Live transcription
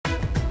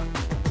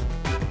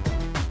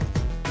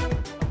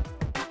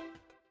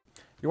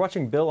You're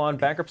watching Bill on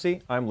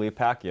Bankruptcy. I'm Lee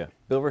Pacchia.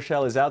 Bill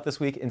Rochelle is out this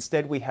week.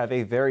 Instead, we have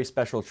a very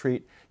special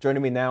treat.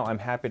 Joining me now, I'm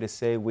happy to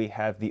say we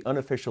have the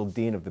unofficial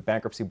dean of the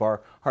bankruptcy bar,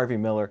 Harvey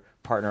Miller,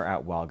 partner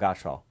at Weil,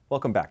 Gotshal.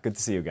 Welcome back. Good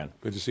to see you again.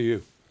 Good to see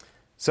you.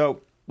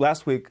 So,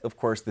 last week, of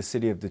course, the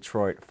city of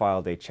Detroit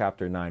filed a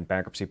Chapter 9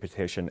 bankruptcy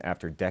petition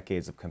after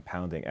decades of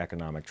compounding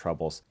economic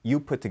troubles. You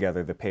put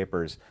together the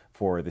papers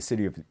for the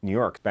city of New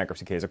York's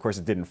bankruptcy case. Of course,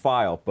 it didn't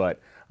file, but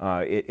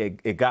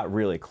it got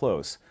really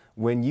close.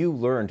 When you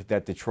learned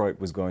that Detroit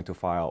was going to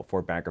file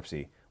for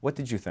bankruptcy, what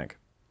did you think?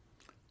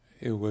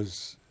 It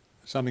was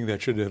something that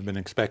should have been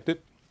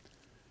expected.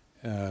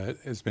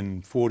 It's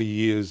been 40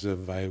 years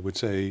of, I would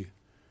say,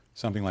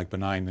 something like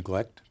benign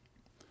neglect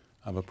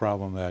of a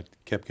problem that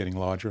kept getting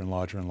larger and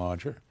larger and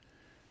larger.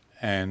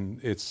 And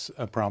it's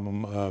a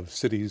problem of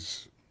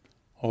cities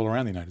all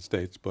around the United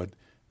States, but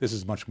this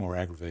is much more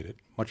aggravated,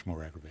 much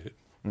more aggravated.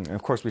 And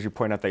of course, we should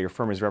point out that your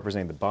firm is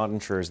representing the bond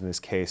insurers in this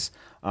case.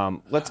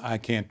 I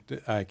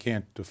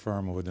can't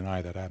affirm or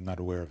deny that. I'm not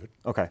aware of it.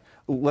 Okay.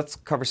 Let's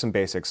cover some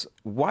basics.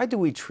 Why do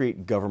we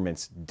treat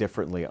governments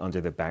differently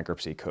under the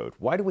bankruptcy code?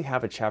 Why do we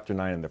have a Chapter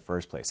 9 in the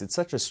first place? It's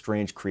such a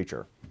strange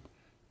creature.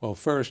 Well,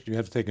 first, you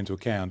have to take into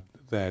account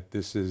that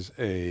this is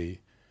a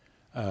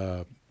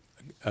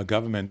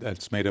government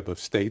that's made up of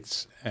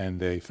states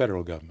and a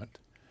federal government.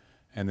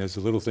 And there's a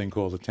little thing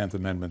called the 10th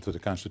Amendment to the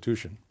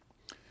Constitution,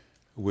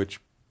 which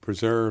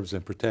preserves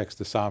and protects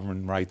the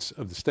sovereign rights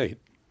of the state.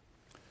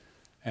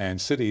 And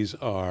cities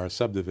are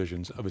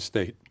subdivisions of a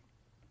state.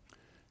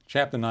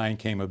 Chapter 9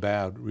 came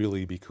about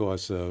really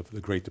because of the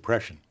Great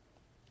Depression.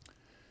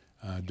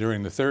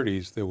 During the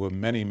 30s, there were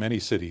many, many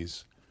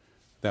cities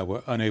that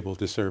were unable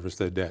to service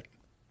their debt.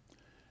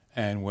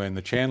 And when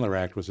the Chandler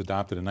Act was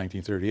adopted in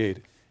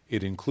 1938,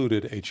 it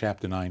included a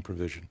Chapter 9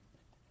 provision.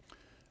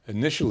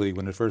 Initially,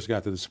 when it first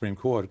got to the Supreme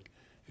Court,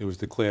 it was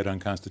declared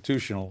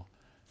unconstitutional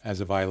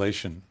as a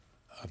violation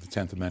of the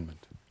 10th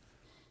Amendment.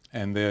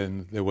 And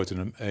then there was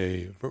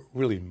a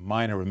really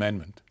minor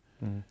amendment,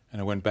 and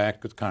it went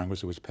back to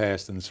Congress, it was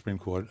passed, and the Supreme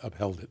Court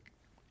upheld it.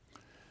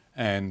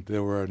 And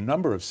there were a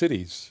number of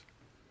cities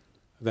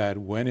that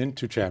went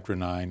into Chapter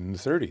 9 in the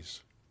 30s.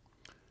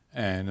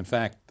 And in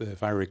fact,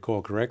 if I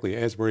recall correctly,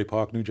 Asbury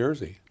Park, New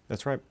Jersey.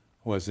 That's right.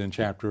 Was in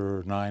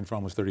Chapter 9 for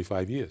almost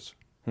 35 years.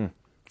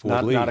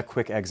 Not a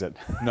quick exit.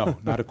 No,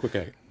 not a quick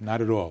exit,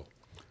 not at all.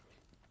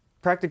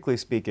 Practically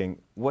speaking,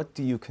 what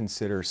do you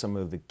consider some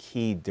of the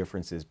key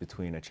differences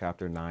between a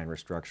Chapter 9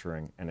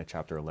 restructuring and a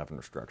Chapter 11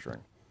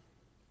 restructuring?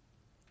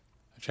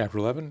 Chapter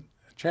 11?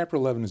 Chapter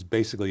 11 is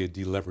basically a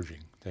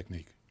deleveraging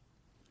technique.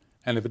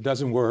 And if it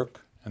doesn't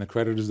work and the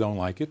creditors don't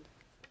like it,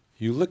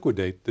 you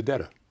liquidate the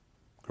debtor,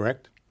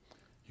 correct?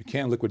 You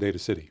can't liquidate a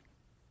city.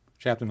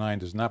 Chapter 9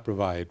 does not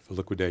provide for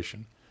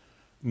liquidation,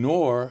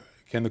 nor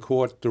can the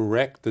court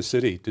direct the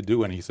city to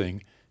do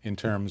anything in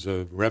terms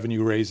of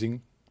revenue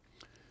raising,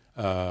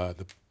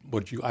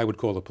 what I would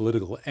call the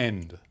political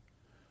end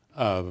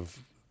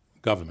of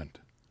government.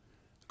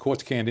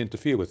 Courts can't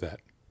interfere with that.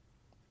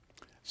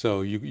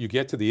 So you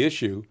get to the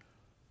issue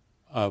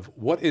of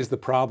what is the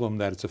problem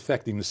that it's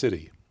affecting the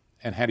city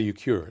and how do you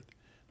cure it?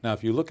 Now,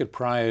 if you look at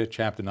prior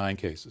Chapter 9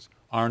 cases,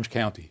 Orange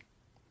County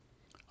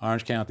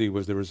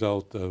was the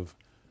result of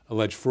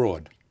alleged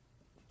fraud.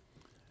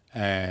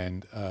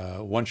 And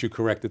once you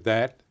corrected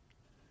that,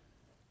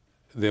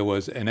 there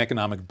was an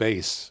economic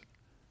base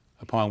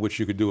upon which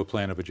you could do a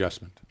plan of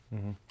adjustment,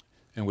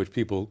 in which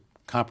people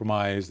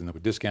compromised and there were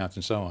discounts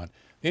and so on.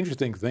 The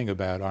interesting thing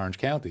about Orange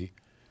County,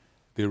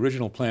 the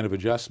original plan of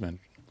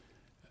adjustment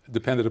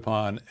depended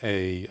upon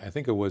I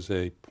think it was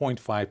a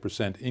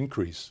 0.5%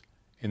 increase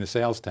in the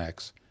sales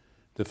tax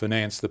to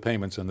finance the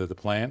payments under the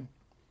plan,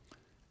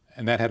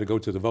 and that had to go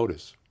to the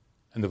voters,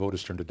 and the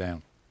voters turned it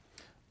down.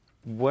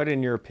 What,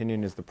 in your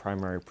opinion, is the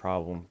primary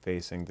problem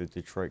facing the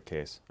Detroit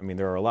case? I mean,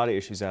 there are a lot of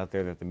issues out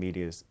there that the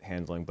media is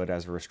handling, but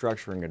as a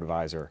restructuring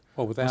advisor,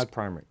 what's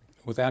primary?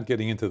 Without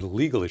getting into the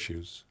legal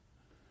issues,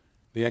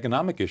 the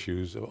economic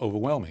issues are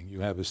overwhelming.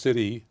 You have a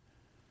city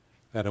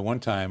that at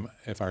one time,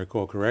 if I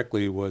recall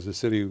correctly, was a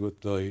city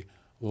with the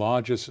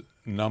largest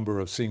number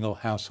of single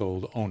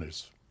household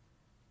owners,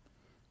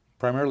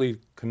 primarily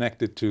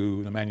connected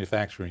to the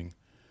manufacturing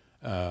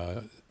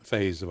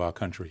phase of our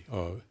country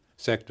or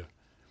sector.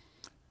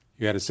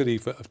 You had a city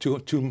of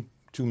 2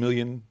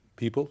 million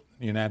people,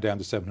 you're now down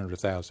to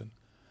 700,000.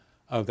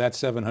 Of that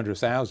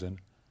 700,000,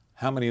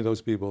 how many of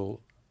those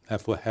people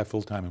have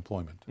full-time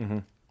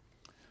employment?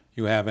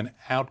 You have an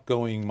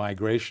outgoing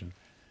migration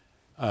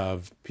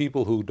of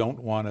people who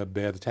don't want to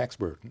bear the tax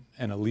burden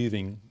and are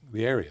leaving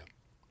the area.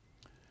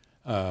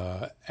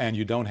 And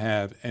you don't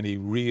have any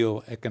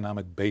real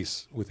economic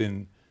base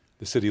within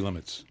the city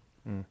limits.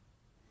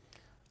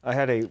 I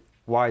had a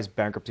wise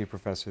bankruptcy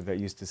professor that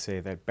used to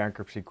say that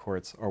bankruptcy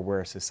courts are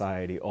where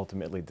society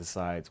ultimately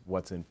decides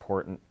what's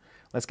important.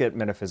 Let's get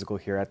metaphysical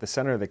here. At the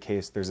center of the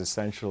case, there's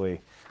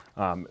essentially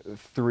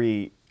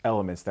three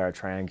elements that are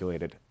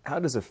triangulated. How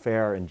does a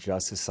fair and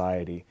just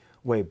society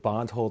weigh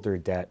bondholder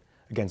debt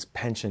against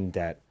pension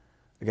debt,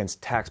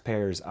 against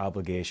taxpayers'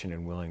 obligation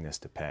and willingness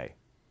to pay?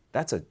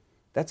 That's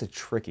That's a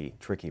tricky,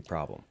 tricky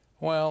problem.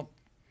 Well,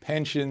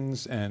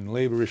 pensions and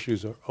labor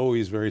issues are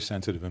always very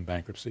sensitive in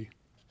bankruptcy.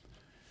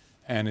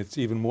 And it's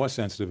even more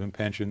sensitive in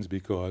pensions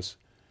because,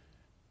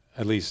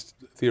 at least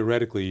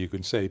theoretically, you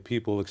can say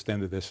people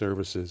extended their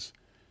services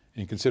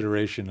in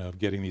consideration of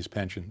getting these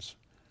pensions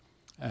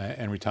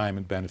and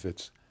retirement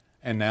benefits,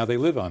 and now they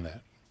live on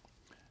that.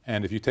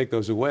 And if you take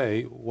those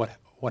away,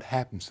 what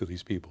happens to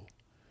these people?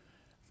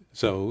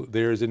 So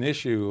there's an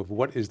issue of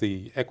what is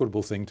the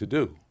equitable thing to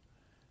do.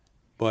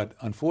 But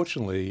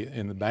unfortunately,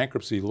 in the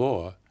bankruptcy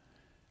law,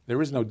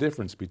 there is no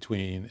difference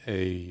between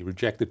a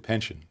rejected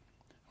pension,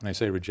 when I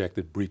say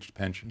rejected, breached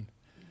pension,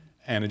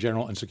 and a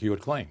general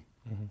unsecured claim.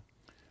 Mm-hmm.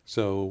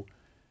 So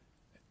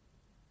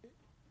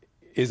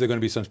is there going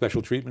to be some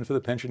special treatment for the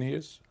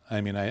pensioners?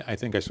 I mean, I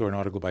think I saw an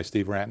article by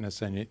Steve Ratner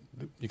saying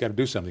you got to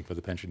do something for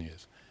the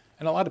pensioners.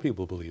 And a lot of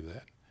people believe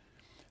that.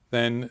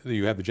 Then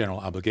you have the general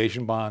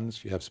obligation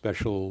bonds, you have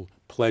special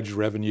pledge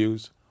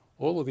revenues.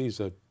 All of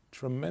these are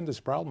tremendous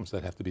problems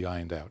that have to be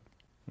ironed out.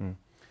 Mm.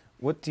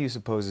 What do you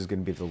suppose is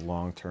going to be the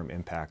long-term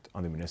impact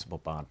on the municipal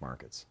bond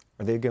markets?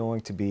 Are they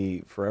going to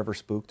be forever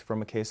spooked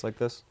from a case like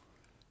this?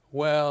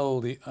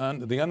 Well, the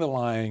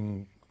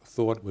underlying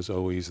thought was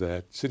always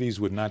that cities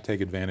would not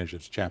take advantage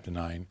of Chapter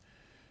 9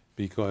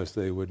 because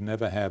they would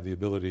never have the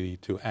ability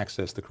to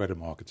access the credit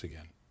markets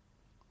again.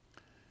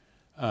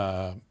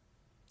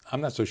 I'm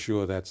not so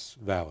sure that's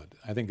valid.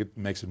 I think it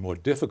makes it more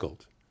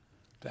difficult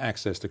to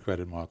access the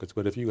credit markets.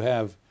 But if you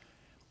have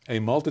a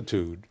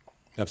multitude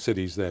of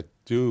cities that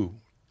do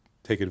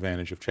take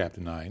advantage of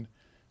Chapter 9,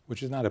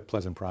 which is not a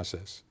pleasant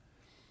process,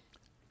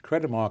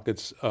 credit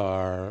markets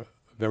are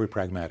very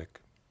pragmatic.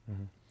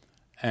 Mm-hmm.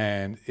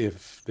 And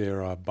if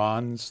there are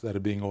bonds that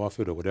are being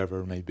offered or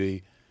whatever it may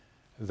be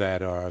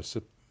that are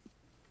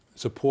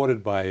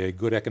supported by a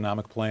good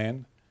economic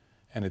plan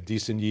and a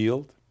decent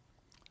yield,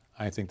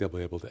 I think they'll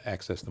be able to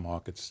access the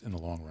markets in the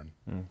long run.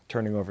 Mm.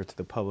 Turning over to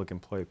the public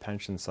employee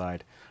pension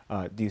side,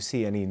 do you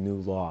see any new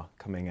law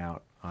coming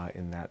out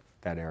in that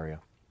area?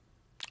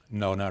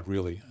 No, not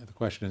really. The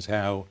question is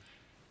how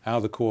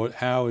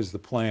is the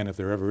plan, if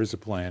there ever is a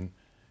plan,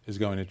 is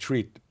going to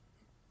treat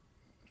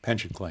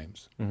pension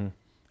claims? Mm-hmm.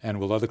 And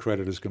will other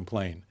creditors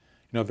complain?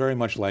 You know, very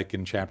much like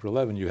in Chapter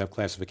 11, you have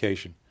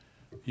classification.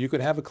 You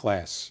could have a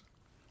class,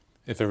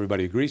 if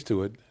everybody agrees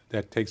to it,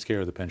 that takes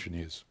care of the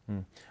pensioners.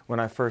 Mm. When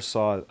I first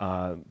saw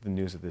the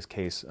news of this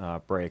case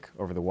break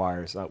over the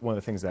wires, one of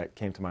the things that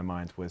came to my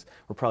mind was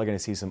we're probably going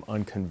to see some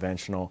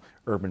unconventional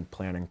urban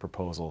planning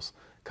proposals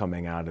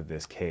coming out of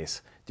this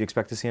case. Do you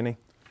expect to see any?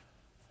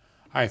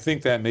 I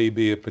think that may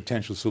be a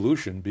potential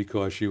solution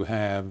because you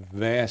have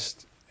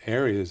vast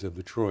areas of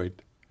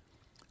Detroit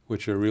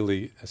which are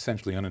really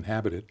essentially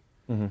uninhabited,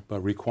 mm-hmm. but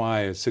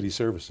require city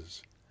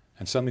services.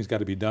 And something's got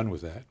to be done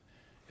with that.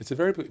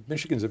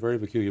 Michigan's a very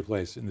peculiar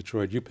place. In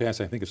Detroit, you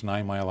pass, I think it's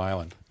 9 Mile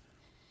Island,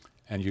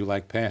 and you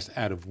pass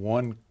out of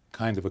one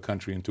kind of a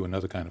country into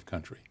another kind of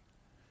country.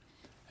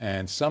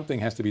 And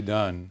something has to be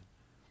done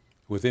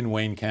within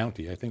Wayne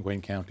County. I think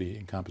Wayne County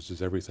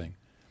encompasses everything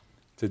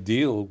to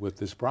deal with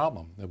this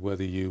problem of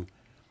whether you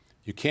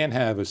can't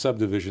have a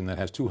subdivision that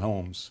has 2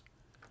 homes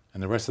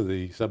and the rest of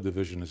the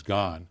subdivision is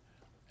gone,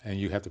 and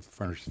you have to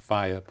furnish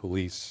fire,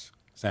 police,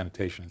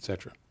 sanitation,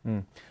 etc.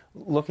 Mm.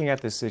 Looking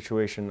at this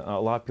situation, a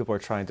lot of people are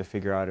trying to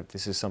figure out if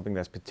this is something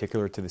that's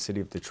particular to the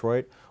city of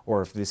Detroit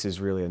or if this is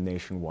really a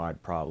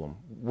nationwide problem.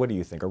 What do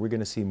you think? Are we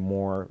going to see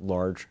more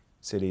large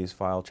cities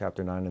file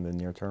Chapter 9 in the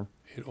near term?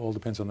 It all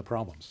depends on the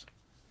problems.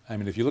 I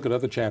mean, if you look at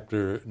other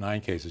Chapter 9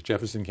 cases,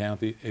 Jefferson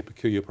County, a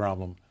peculiar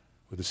problem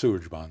with the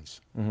sewage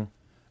bonds.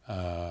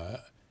 Mm-hmm.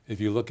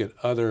 If you look at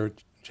other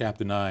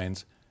Chapter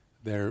 9s,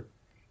 they're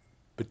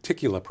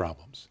particular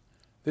problems.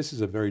 This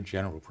is a very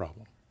general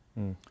problem.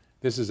 Mm.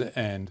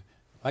 And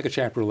like a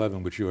Chapter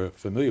 11, which you're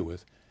familiar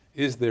with,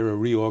 is there a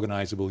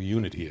reorganizable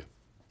unit here?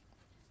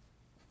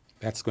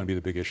 That's going to be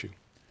the big issue.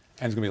 And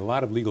there's going to be a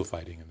lot of legal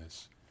fighting in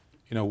this.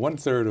 You know,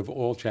 1/3 of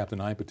all Chapter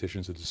 9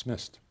 petitions are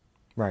dismissed.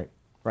 Right,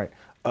 right.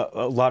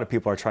 A lot of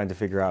people are trying to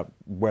figure out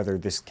whether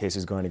this case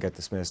is going to get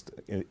dismissed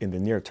in the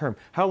near term.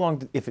 How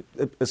long,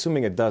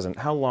 assuming it doesn't,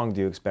 how long do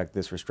you expect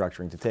this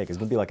restructuring to take? Is it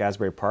going to be like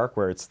Asbury Park,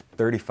 where it's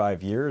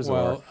 35 years?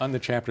 Well, under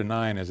Chapter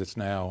 9, as it's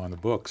now on the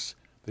books,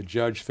 the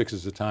judge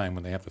fixes the time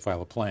when they have to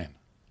file a plan.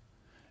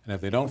 And if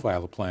they don't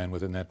file a plan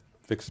within that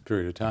fixed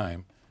period of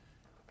time,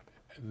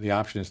 the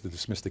option is to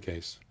dismiss the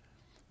case.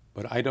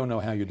 But I don't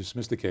know how you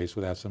dismiss the case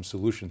without some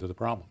solution to the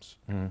problems.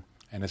 Mm-hmm.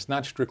 And it's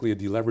not strictly a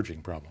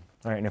deleveraging problem.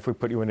 All right, and if we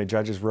put you in a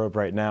judge's robe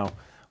right now,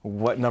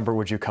 what number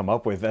would you come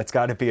up with? That's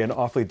got to be an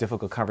awfully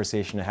difficult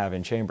conversation to have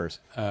in chambers.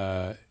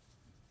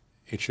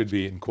 It should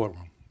be in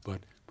courtroom,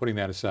 but putting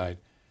that aside,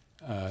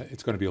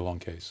 it's going to be a long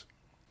case.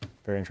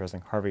 Very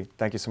interesting. Harvey,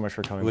 thank you so much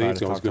for coming by to talk to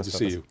us. It's always good to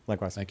see you.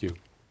 Likewise. Thank you.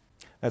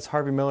 That's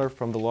Harvey Miller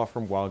from the law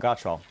firm Weil,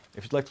 Gotshal.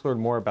 If you'd like to learn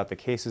more about the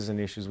cases and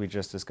issues we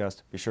just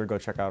discussed, be sure to go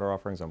check out our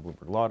offerings on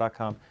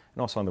BloombergLaw.com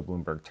and also on the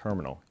Bloomberg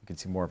Terminal. You can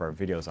see more of our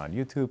videos on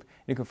YouTube,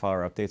 and you can follow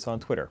our updates on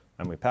Twitter.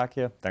 I'm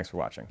Pacchia. Thanks for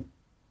watching.